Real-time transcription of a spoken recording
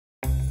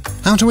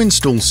How to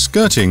install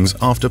skirtings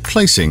after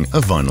placing a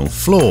vinyl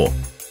floor.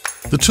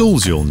 The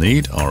tools you'll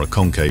need are a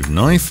concave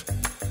knife,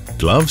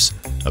 gloves,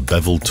 a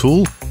bevel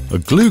tool, a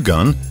glue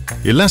gun,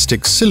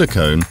 elastic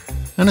silicone,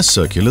 and a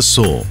circular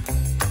saw.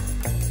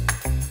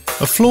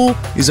 A floor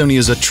is only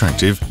as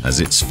attractive as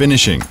its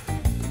finishing.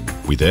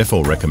 We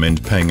therefore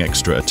recommend paying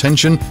extra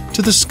attention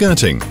to the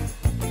skirting.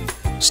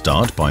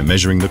 Start by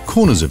measuring the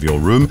corners of your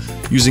room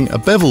using a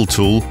bevel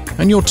tool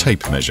and your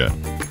tape measure.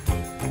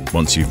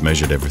 Once you've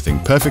measured everything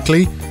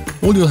perfectly,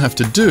 all you'll have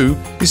to do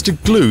is to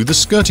glue the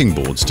skirting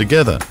boards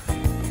together.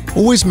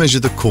 Always measure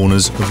the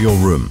corners of your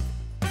room.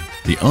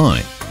 The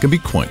eye can be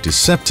quite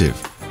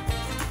deceptive.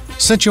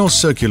 Set your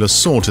circular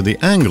saw to the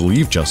angle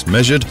you've just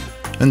measured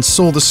and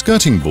saw the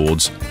skirting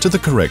boards to the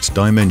correct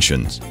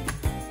dimensions.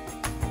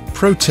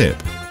 Pro tip: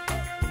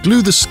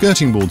 glue the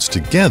skirting boards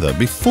together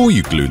before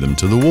you glue them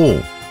to the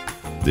wall.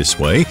 This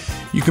way,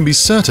 you can be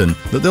certain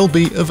that they'll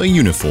be of a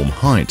uniform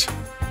height.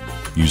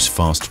 Use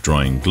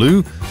fast-drying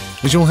glue,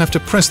 as you'll have to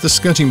press the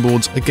skirting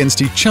boards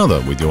against each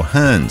other with your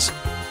hands.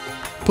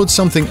 Put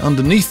something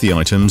underneath the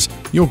items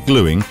you're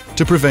gluing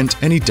to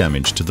prevent any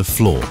damage to the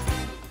floor.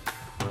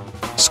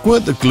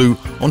 Squirt the glue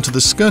onto the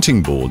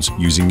skirting boards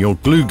using your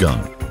glue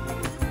gun.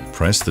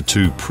 Press the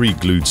two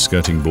pre-glued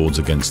skirting boards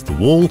against the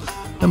wall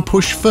and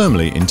push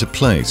firmly into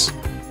place.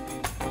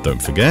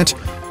 Don't forget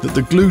that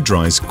the glue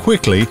dries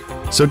quickly,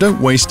 so don't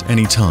waste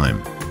any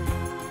time.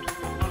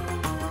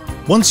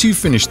 Once you've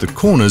finished the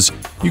corners,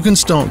 you can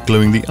start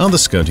gluing the other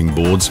skirting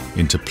boards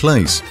into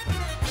place.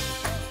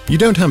 You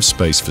don't have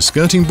space for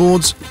skirting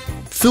boards?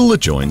 Fill the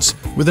joints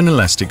with an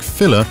elastic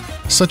filler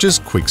such as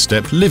Quick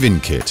Step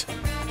Live-In Kit,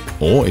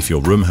 or if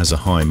your room has a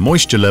high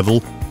moisture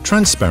level,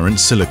 transparent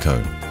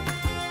silicone.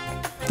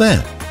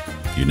 There!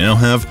 You now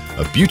have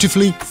a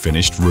beautifully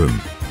finished room.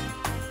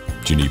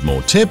 Do you need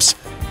more tips?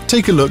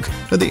 Take a look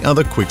at the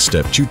other Quick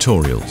Step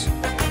tutorials.